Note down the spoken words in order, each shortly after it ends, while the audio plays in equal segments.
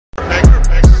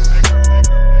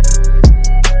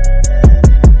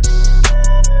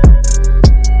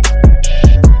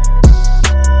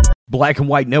Black and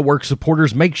White Network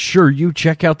supporters, make sure you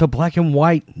check out the Black and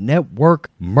White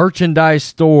Network merchandise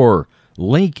store.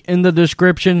 Link in the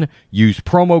description. Use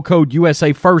promo code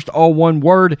USA First, all one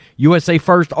word. USA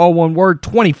First, all one word.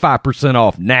 25%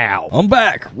 off now. I'm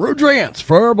back. Rudrance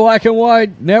for Black and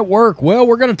White Network. Well,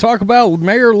 we're going to talk about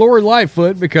Mayor Lori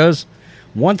Lightfoot because,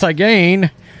 once again,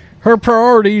 her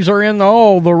priorities are in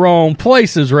all the wrong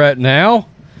places right now.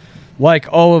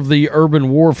 Like all of the urban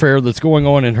warfare that's going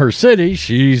on in her city,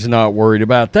 she's not worried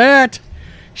about that.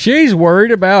 She's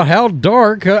worried about how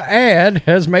dark an ad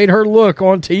has made her look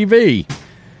on TV.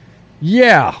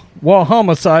 Yeah, while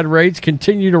homicide rates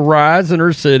continue to rise in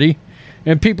her city,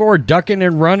 and people are ducking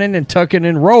and running and tucking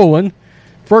and rolling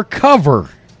for cover.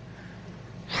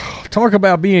 Talk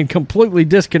about being completely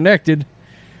disconnected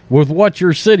with what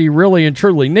your city really and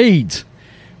truly needs.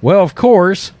 Well, of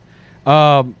course,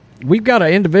 we've got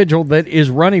an individual that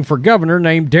is running for governor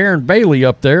named Darren Bailey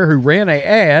up there who ran an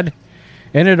ad.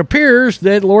 And it appears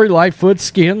that Lori Lightfoot's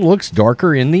skin looks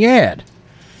darker in the ad.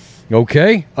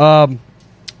 Okay,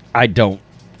 I don't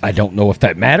know if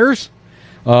that matters.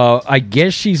 I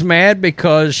guess she's mad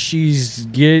because she's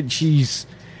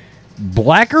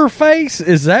blacker face.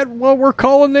 Is that what we're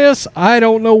calling this? I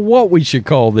don't know what we should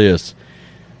call this.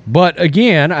 But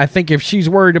again, I think if she's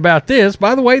worried about this,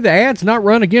 by the way, the ad's not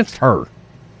run against her.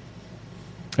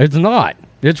 It's not.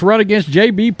 It's run against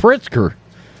J.B. Pritzker.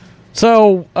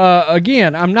 So,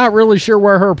 again, I'm not really sure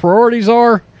where her priorities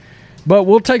are, but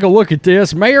we'll take a look at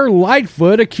this. Mayor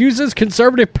Lightfoot accuses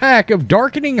conservative PAC of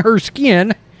darkening her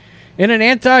skin in an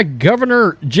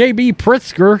anti-Governor J.B.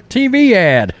 Pritzker TV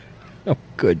ad. Oh,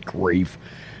 good grief.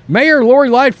 Mayor Lori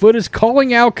Lightfoot is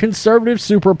calling out conservative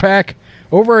super PAC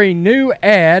over a new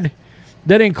ad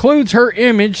that includes her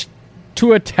image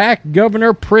to attack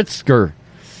Governor Pritzker.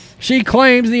 She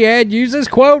claims the ad uses,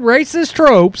 quote, racist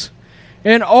tropes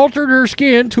and altered her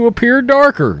skin to appear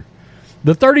darker.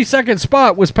 The 30-second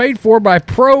spot was paid for by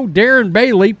pro-Darren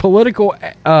Bailey Political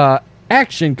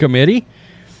Action Committee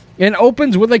and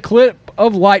opens with a clip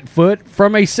of Lightfoot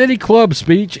from a city club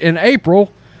speech in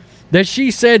April that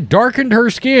she said darkened her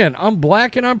skin. I'm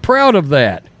black and I'm proud of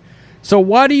that. So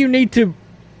why do you need to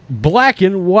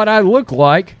blacken what I look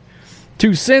like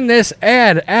to send this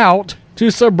ad out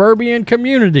to suburban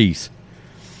communities?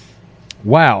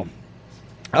 Wow.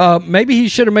 Maybe he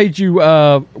should have made you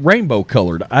rainbow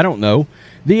colored. I don't know.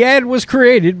 The ad was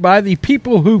created by the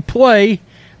People Who Play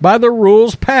by the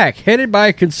Rules PAC, headed by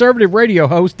a conservative radio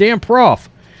host, Dan Proft.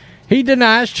 He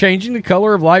denies changing the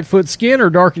color of Lightfoot's skin or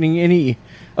darkening any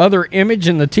other image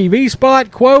in the TV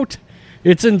spot. Quote,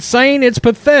 it's insane, it's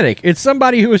pathetic. It's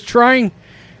somebody who is trying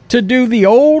to do the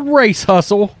old race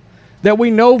hustle that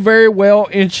we know very well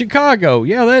in Chicago.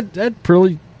 Yeah, that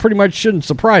pretty much shouldn't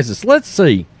surprise us. Let's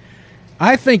see.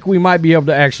 I think we might be able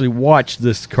to actually watch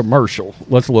this commercial.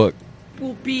 Let's look.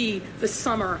 Will be the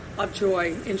summer of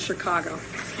joy in Chicago.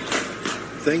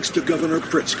 Thanks to Governor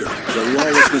Pritzker, the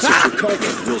lawlessness of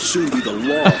Chicago will soon be the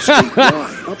law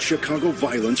statewide. Stop Chicago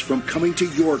violence from coming to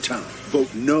your town.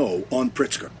 Vote no on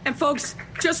Pritzker. And folks,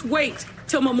 just wait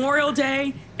till Memorial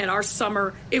Day and our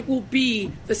summer. It will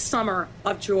be the summer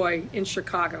of joy in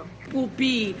Chicago. It will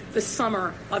be the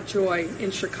summer of joy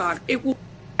in Chicago. It will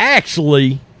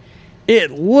actually.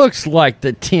 It looks like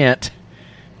the tint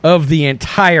of the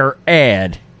entire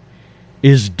ad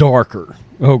is darker,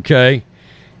 okay?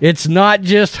 It's not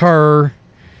just her.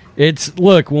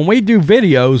 Look, when we do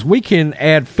videos, we can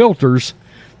add filters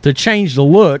to change the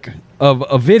look of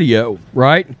a video,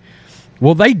 right?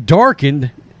 Well, they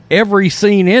darkened every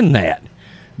scene in that.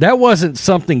 That wasn't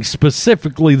something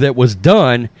specifically that was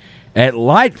done at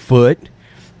Lightfoot.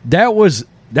 That was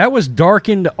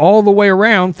darkened all the way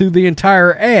around through the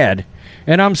entire ad.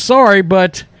 And I'm sorry,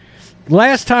 but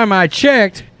last time I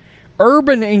checked,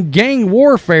 urban and gang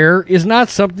warfare is not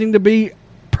something to be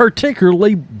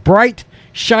particularly bright,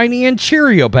 shiny, and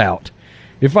cheery about.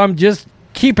 If I'm just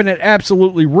keeping it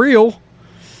absolutely real,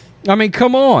 I mean,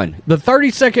 come on. The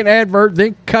 30-second advert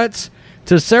then cuts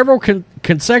to several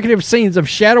consecutive scenes of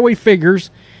shadowy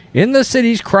figures in the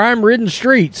city's crime-ridden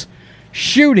streets,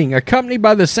 shooting, accompanied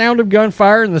by the sound of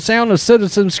gunfire and the sound of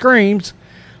citizen screams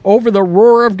over the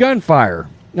roar of gunfire.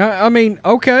 I mean,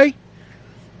 okay.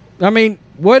 I mean,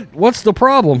 what's the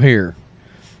problem here?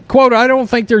 Quote, I don't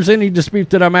think there's any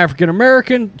dispute that I'm African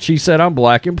American. She said I'm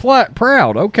black and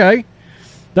proud. Okay.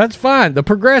 That's fine. The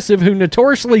progressive who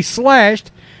notoriously slashed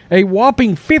a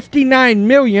whopping $59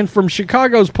 million from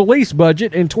Chicago's police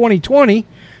budget in 2020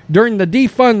 during the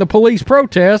defund the police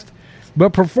protest, but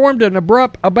performed an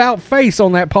abrupt about-face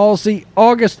on that policy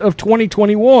August of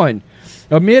 2021.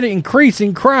 Amid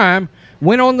increasing crime,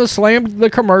 went on to slam the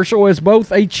commercial as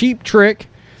both a cheap trick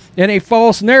and a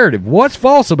false narrative. What's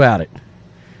false about it?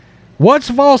 What's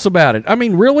false about it? I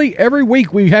mean, really, every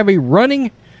week we have a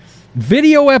running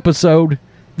video episode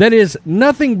that is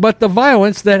nothing but the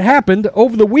violence that happened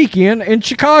over the weekend in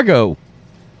Chicago.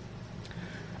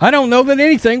 I don't know that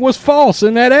anything was false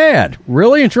in that ad.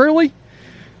 Really and truly?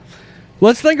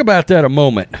 Let's think about that a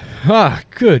moment.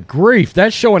 Good grief.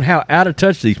 That's showing how out of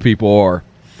touch these people are.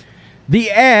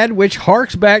 The ad, which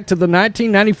harks back to the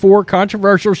 1994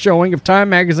 controversial showing of Time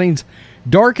Magazine's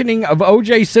darkening of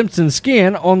O.J. Simpson's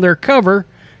skin on their cover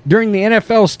during the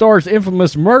NFL star's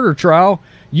infamous murder trial,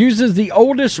 uses the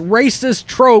oldest racist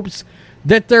tropes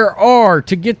that there are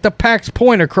to get the PAC's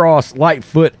point across,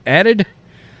 Lightfoot added.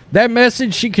 That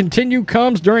message, she continued,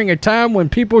 comes during a time when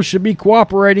people should be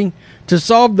cooperating to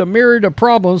solve the myriad of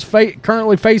problems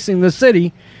currently facing the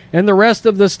city and the rest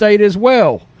of the state as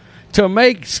well. To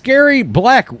make scary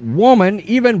black woman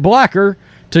even blacker,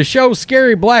 to show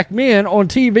scary black men on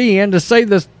TV, and to say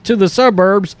this to the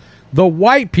suburbs, the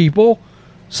white people.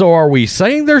 So are we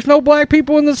saying there's no black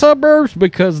people in the suburbs?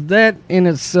 Because that in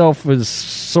itself is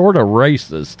sort of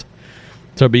racist,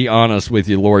 to be honest with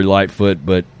you, Lori Lightfoot,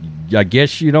 but I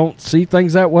guess you don't see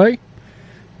things that way.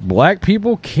 Black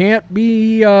people can't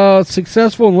be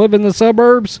successful and live in the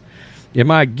suburbs.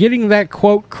 Am I getting that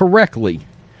quote correctly?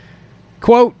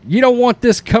 Quote, you don't want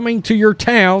this coming to your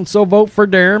town, so vote for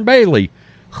Darren Bailey.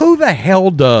 Who the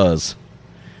hell does?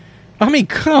 I mean,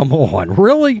 come on,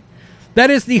 really?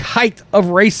 That is the height of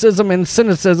racism and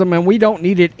cynicism, and we don't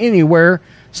need it anywhere,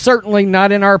 certainly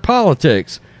not in our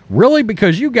politics. Really?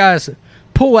 Because you guys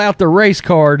pull out the race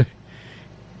card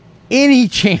any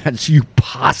chance you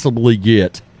possibly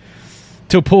get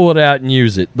to pull it out and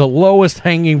use it. The lowest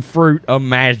hanging fruit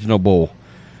imaginable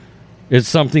is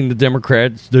something the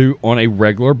Democrats do on a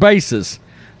regular basis.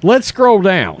 Let's scroll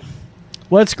down.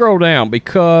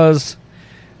 Because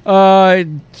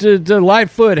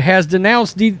Lightfoot has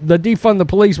denounced the defund the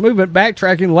police movement,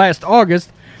 backtracking last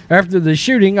August after the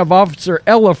shooting of Officer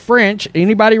Ella French.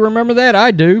 Anybody remember that?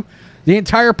 I do. The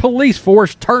entire police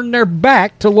force turned their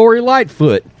back to Lori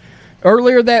Lightfoot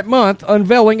earlier that month,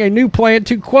 unveiling a new plan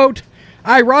to, quote,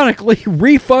 ironically,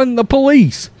 refund the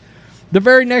police. The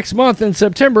very next month, in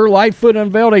September, Lightfoot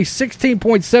unveiled a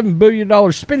 $16.7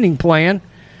 billion spending plan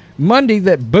Monday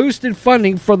that boosted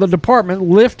funding for the department,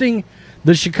 lifting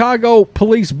the Chicago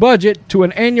police budget to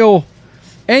an annual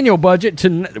budget to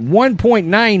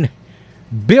 $1.9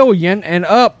 billion and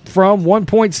up from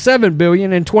 $1.7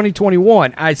 billion in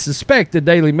 2021. I suspect the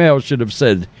Daily Mail should have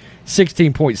said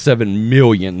 $16.7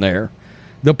 million there.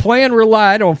 The plan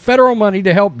relied on federal money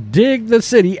to help dig the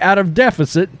city out of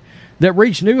deficit that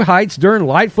reached new heights during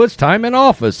Lightfoot's time in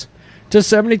office to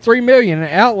 $73 million,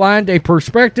 and outlined a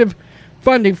prospective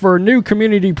funding for new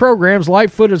community programs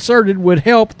Lightfoot asserted would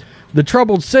help the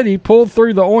troubled city pull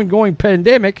through the ongoing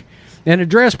pandemic and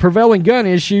address prevailing gun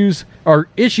issues or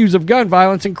issues of gun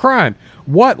violence and crime.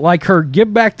 What, like her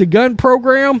Give Back the Gun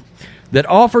program that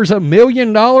offers $1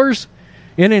 million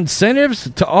in incentives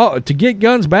to get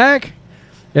guns back?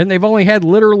 And they've only had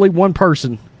literally one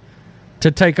person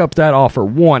to take up that offer.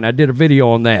 One. I did a video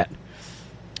on that.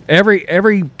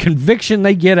 Every conviction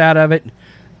they get out of it,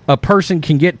 a person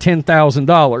can get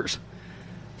 $10,000.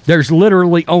 There's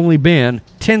literally only been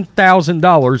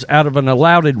 $10,000 out of an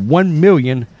allowed $1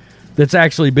 million that's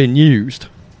actually been used.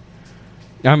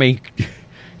 I mean,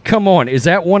 come on. Is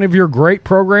that one of your great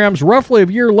programs? Roughly a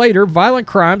year later, violent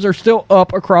crimes are still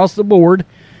up across the board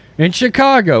in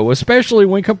Chicago, especially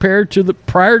when compared to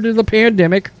prior to the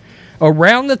pandemic,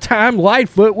 around the time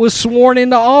Lightfoot was sworn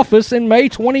into office in May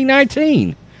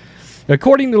 2019.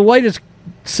 According to the latest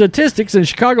statistics in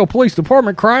Chicago Police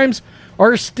Department, crimes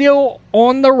are still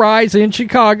on the rise in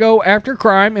Chicago after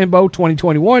crime in both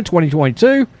 2021,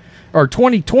 2022, or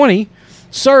 2020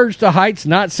 surged to heights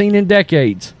not seen in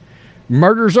decades.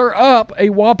 Murders are up a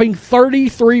whopping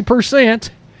 33%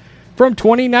 from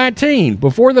 2019,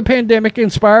 before the pandemic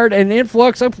inspired an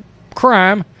influx of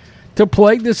crime to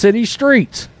plague the city's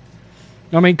streets.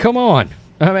 I mean, come on.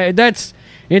 I mean, that's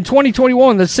in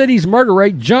 2021, the city's murder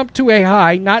rate jumped to a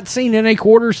high not seen in a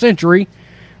quarter century,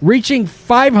 reaching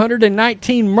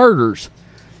 519 murders,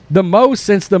 the most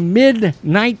since the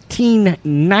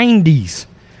mid-1990s.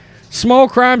 Small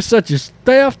crimes such as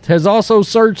theft has also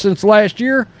surged since last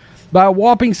year by a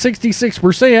whopping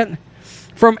 66%,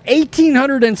 from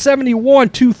 1,871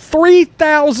 to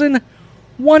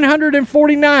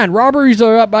 3,149. Robberies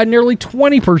are up by nearly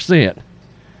 20%.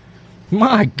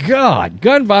 My God.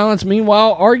 Gun violence,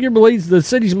 meanwhile, arguably the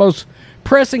city's most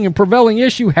pressing and prevailing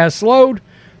issue, has slowed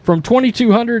from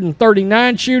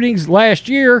 2,239 shootings last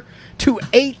year to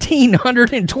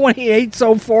 1,828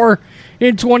 so far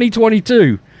in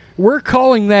 2022. We're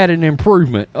calling that an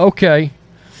improvement. Okay.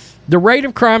 The rate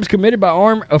of crimes committed by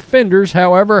armed offenders,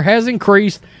 however, has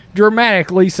increased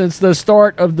dramatically since the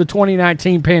start of the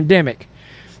 2019 pandemic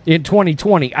in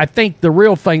 2020. I think the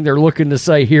real thing they're looking to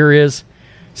say here is,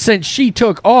 since she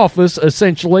took office,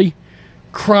 essentially,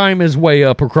 crime is way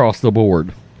up across the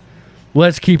board.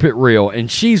 Let's keep it real.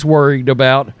 And she's worried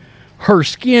about her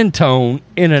skin tone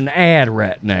in an ad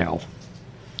right now.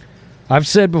 I've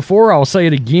said before, I'll say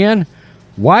it again.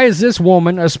 Why is this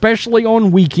woman, especially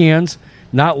on weekends,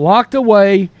 not locked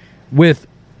away with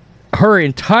her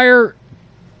entire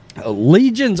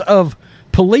legions of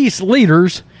police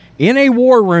leaders in a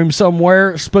war room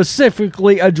somewhere,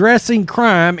 specifically addressing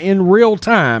crime in real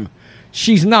time?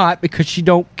 She's not, because she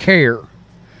don't care.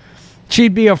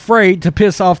 She'd be afraid to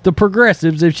piss off the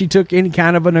progressives if she took any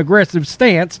kind of an aggressive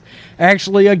stance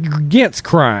actually against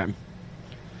crime.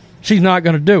 She's not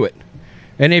going to do it.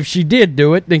 And if she did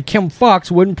do it, then Kim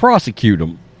Foxx wouldn't prosecute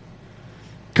them.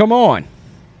 Come on.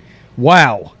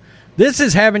 Wow. This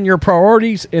is having your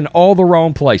priorities in all the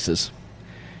wrong places.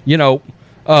 You know,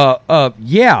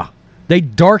 yeah, they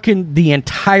darkened the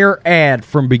entire ad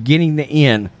from beginning to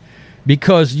end,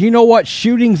 because you know what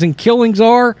shootings and killings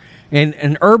are,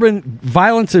 and urban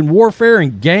violence and warfare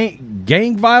and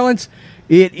gang violence.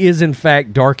 It is in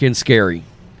fact dark and scary.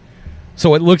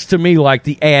 So it looks to me like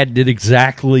the ad did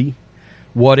exactly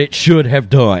what it should have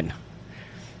done.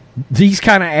 These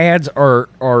kind of ads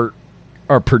are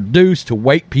produced to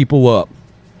wake people up.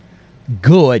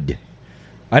 Good.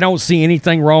 I don't see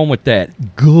anything wrong with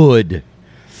that. Good.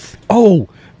 Oh,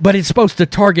 but it's supposed to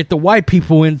target the white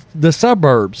people in the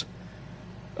suburbs.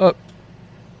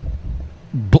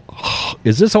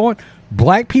 Is this on?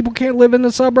 Black people can't live in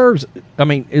the suburbs? I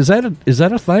mean, is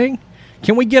that a thing?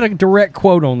 Can we get a direct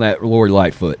quote on that, Lori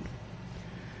Lightfoot?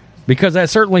 Because that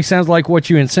certainly sounds like what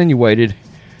you insinuated.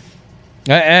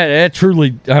 That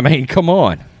truly, I mean, come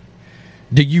on.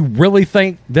 Do you really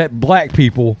think that black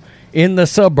people in the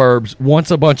suburbs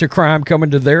wants a bunch of crime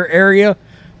coming to their area?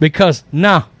 Because,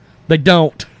 nah, they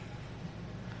don't.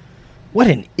 What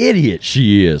an idiot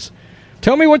she is.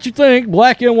 Tell me what you think,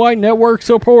 Black and White Network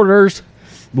supporters.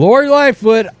 Lori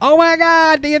Lightfoot, oh my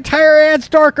God, the entire ad's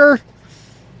darker.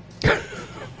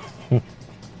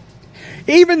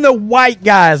 Even the white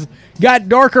guys got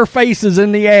darker faces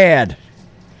in the ad.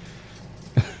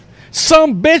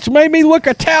 Some bitch made me look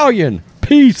Italian.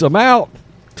 Peace, I'm out.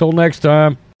 Till next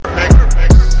time.